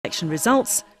election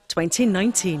results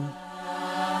 2019.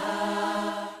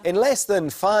 In less than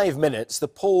 5 minutes, the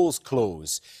polls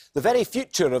close. The very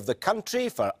future of the country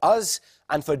for us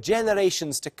and for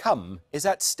generations to come is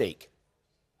at stake.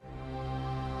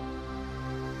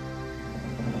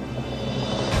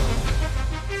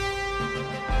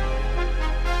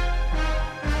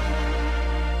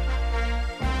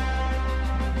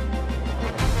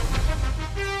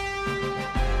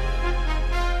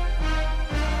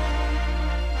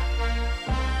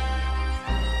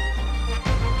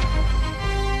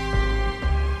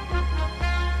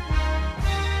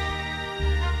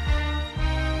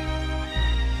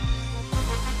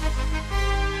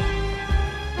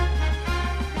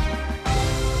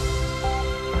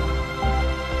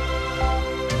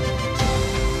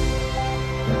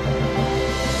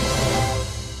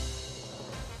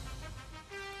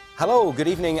 Hello, good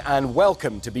evening and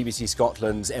welcome to BBC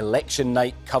Scotland's election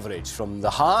night coverage from the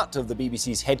heart of the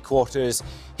BBC's headquarters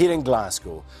here in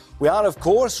Glasgow. We are, of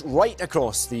course, right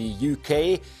across the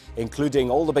UK,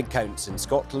 including all the big counts in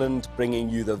Scotland, bringing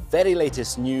you the very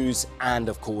latest news and,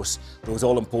 of course, those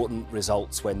all-important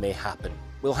results when they happen.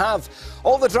 We'll have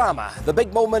all the drama, the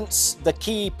big moments, the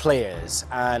key players,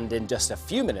 and in just a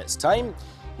few minutes' time,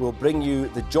 we'll bring you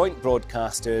the joint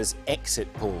broadcaster's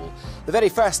exit poll, the very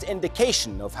first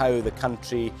indication of how the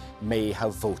country may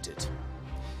have voted.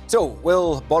 So,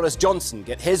 will Boris Johnson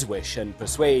get his wish and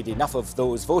persuade enough of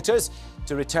those voters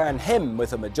to return him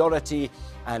with a majority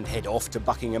and head off to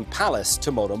Buckingham Palace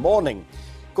tomorrow morning?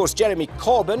 Of course, Jeremy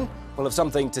Corbyn will have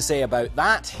something to say about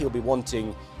that. He'll be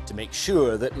wanting to make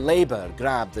sure that Labour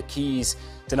grab the keys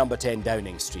to number 10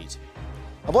 Downing Street.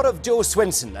 And what of Jo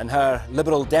Swinson and her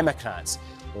Liberal Democrats?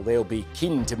 Well, they'll be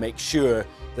keen to make sure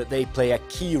that they play a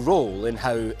key role in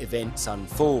how events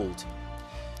unfold.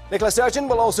 Nicola Sturgeon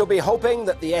will also be hoping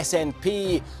that the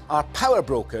SNP are power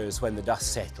brokers when the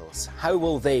dust settles. How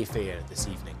will they fare this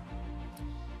evening?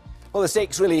 Well, the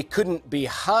stakes really couldn't be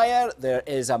higher. There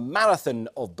is a marathon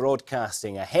of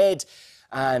broadcasting ahead.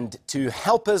 And to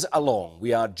help us along,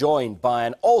 we are joined by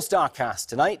an all-star cast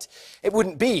tonight. It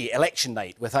wouldn't be election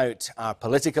night without our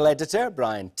political editor,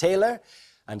 Brian Taylor,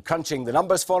 and crunching the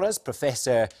numbers for us,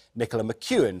 Professor Nicola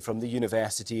McEwen from the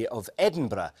University of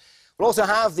Edinburgh. We'll also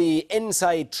have the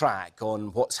inside track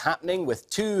on what's happening with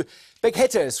two big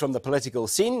hitters from the political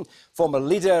scene, former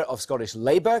leader of Scottish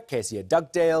Labour, Kezia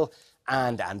Dugdale,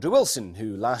 and Andrew Wilson,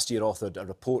 who last year authored a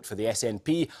report for the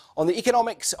SNP on the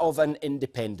economics of an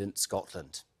independent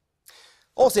Scotland.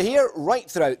 Also here, right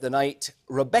throughout the night,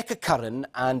 Rebecca Curran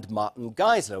and Martin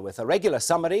Geisler with a regular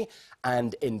summary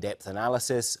and in-depth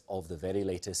analysis of the very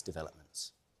latest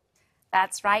developments.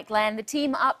 That's right, Glenn. The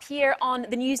team up here on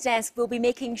the news desk will be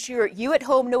making sure you at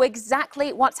home know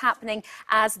exactly what's happening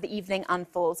as the evening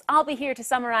unfolds. I'll be here to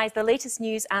summarise the latest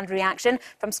news and reaction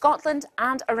from Scotland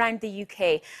and around the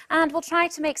UK. And we'll try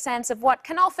to make sense of what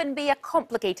can often be a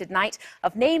complicated night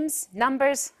of names,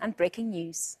 numbers and breaking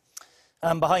news.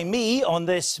 And behind me on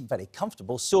this very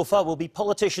comfortable sofa will be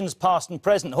politicians past and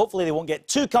present. Hopefully they won't get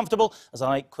too comfortable as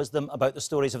I quiz them about the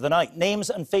stories of the night. Names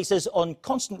and faces on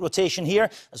constant rotation here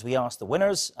as we ask the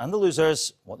winners and the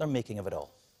losers what they're making of it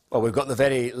all. Well, we've got the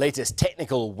very latest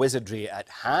technical wizardry at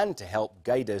hand to help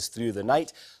guide us through the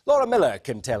night. Laura Miller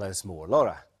can tell us more.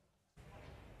 Laura.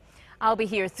 I'll be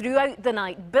here throughout the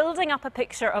night, building up a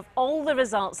picture of all the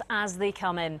results as they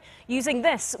come in, using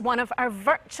this, one of our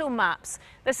virtual maps.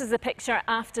 This is the picture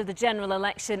after the general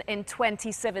election in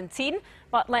 2017,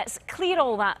 but let's clear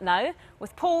all that now.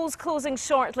 With polls closing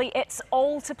shortly, it's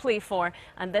all to play for,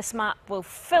 and this map will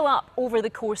fill up over the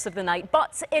course of the night.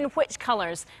 But in which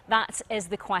colours? That is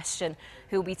the question.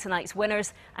 Who'll be tonight's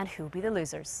winners and who'll be the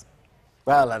losers?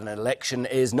 Well, an election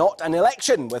is not an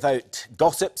election without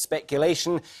gossip,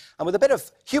 speculation, and with a bit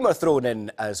of humour thrown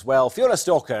in as well. Fiona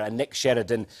Stalker and Nick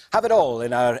Sheridan have it all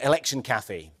in our Election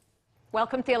Cafe.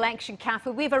 Welcome to the Election Cafe.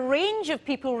 We have a range of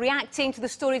people reacting to the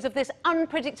stories of this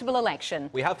unpredictable election.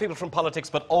 We have people from politics,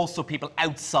 but also people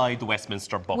outside the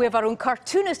Westminster bubble. We have our own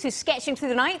cartoonist who's sketching through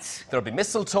the night. There'll be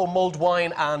mistletoe, mulled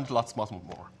wine and lots more.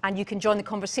 And you can join the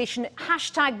conversation.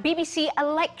 Hashtag BBC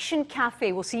Election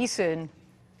Cafe. We'll see you soon.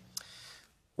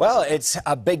 Well, it's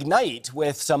a big night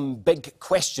with some big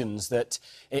questions that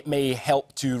it may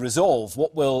help to resolve.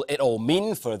 What will it all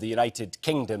mean for the United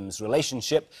Kingdom's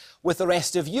relationship with the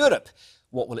rest of Europe?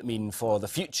 What will it mean for the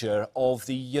future of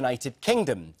the United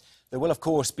Kingdom? There will, of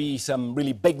course, be some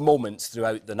really big moments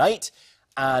throughout the night.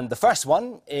 And the first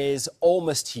one is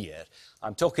almost here.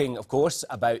 I'm talking, of course,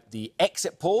 about the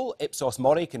exit poll. Ipsos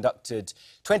Mori conducted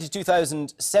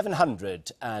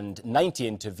 22,790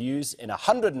 interviews in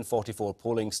 144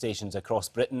 polling stations across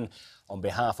Britain on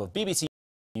behalf of BBC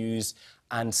News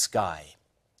and Sky.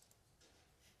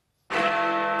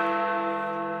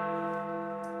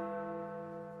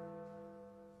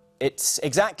 It's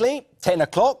exactly 10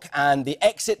 o'clock and the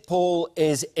exit poll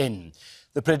is in.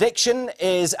 The prediction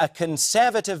is a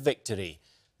Conservative victory.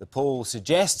 The poll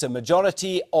suggests a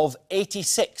majority of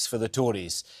 86 for the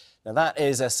Tories. Now, that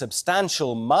is a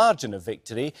substantial margin of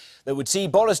victory that would see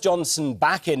Boris Johnson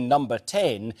back in number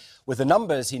 10 with the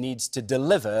numbers he needs to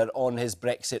deliver on his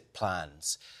Brexit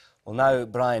plans. Well, now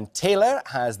Brian Taylor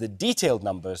has the detailed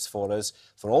numbers for us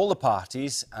for all the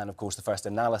parties and, of course, the first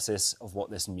analysis of what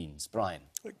this means. Brian.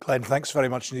 Glenn, thanks very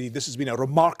much indeed. This has been a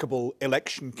remarkable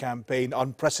election campaign,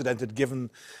 unprecedented given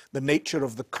the nature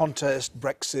of the contest,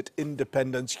 Brexit,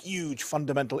 independence, huge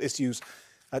fundamental issues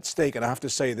at stake. And I have to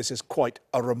say, this is quite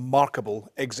a remarkable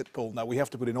exit poll. Now, we have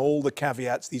to put in all the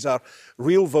caveats. These are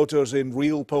real voters in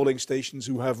real polling stations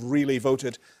who have really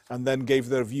voted and then gave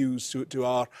their views to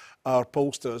our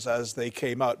pollsters as they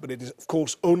came out. But it is, of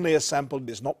course, only a sample. It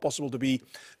is not possible to be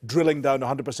drilling down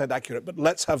 100% accurate. But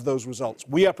let's have those results.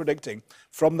 We are predicting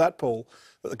from that poll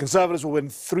that the Conservatives will win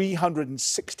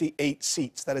 368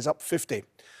 seats. That is up 50.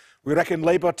 We reckon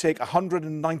Labour take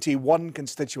 191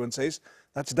 constituencies.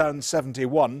 That's down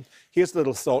 71. Here's a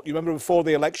little thought. You remember before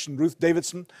the election, Ruth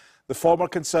Davidson, the former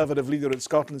Conservative leader in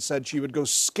Scotland, said she would go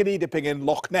skinny dipping in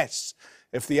Loch Ness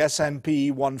if the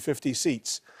SNP won 50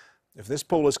 seats. If this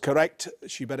poll is correct,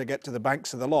 she better get to the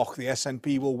banks of the Loch. The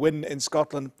SNP will win in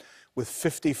Scotland with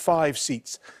 55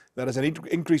 seats. That is an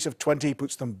increase of 20,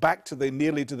 puts them back to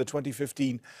nearly to the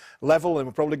 2015 level, and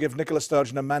will probably give Nicola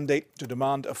Sturgeon a mandate to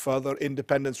demand a further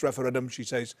independence referendum. She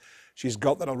says she's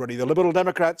got that already. The Liberal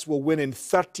Democrats will win in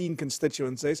 13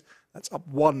 constituencies. That's up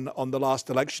 1 on the last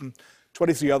election.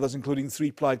 23 others, including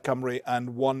 3 Plaid Cymru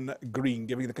and 1 Green,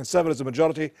 giving the Conservatives a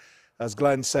majority, as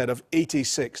Glenn said, of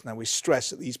 86. Now, we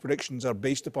stress that these predictions are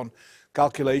based upon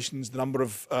calculations, the number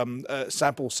of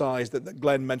sample size that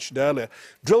Glenn mentioned earlier.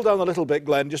 Drill down a little bit,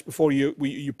 Glenn, just before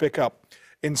you pick up.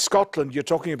 In Scotland, you're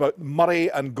talking about Murray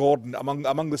and Gordon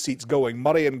among the seats going.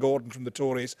 Murray and Gordon from the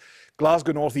Tories,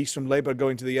 Glasgow North East from Labour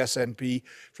going to the SNP,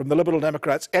 from the Liberal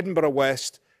Democrats, Edinburgh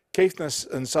West, Caithness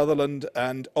and Sutherland,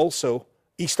 and also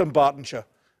Eastern Bartonshire.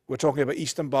 We're talking about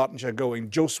Eastern Bartonshire going.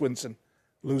 Jo Swinson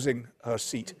losing her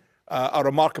seat. A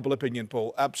remarkable opinion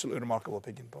poll, absolutely remarkable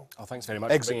opinion poll. Oh, thanks very much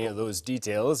for bringing out those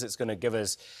details. It's going to give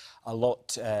us a lot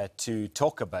to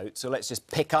talk about. So let's just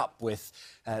pick up with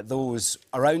those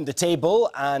around the table.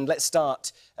 And let's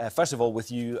start, first of all,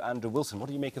 with you, Andrew Wilson. What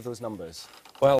do you make of those numbers? Well,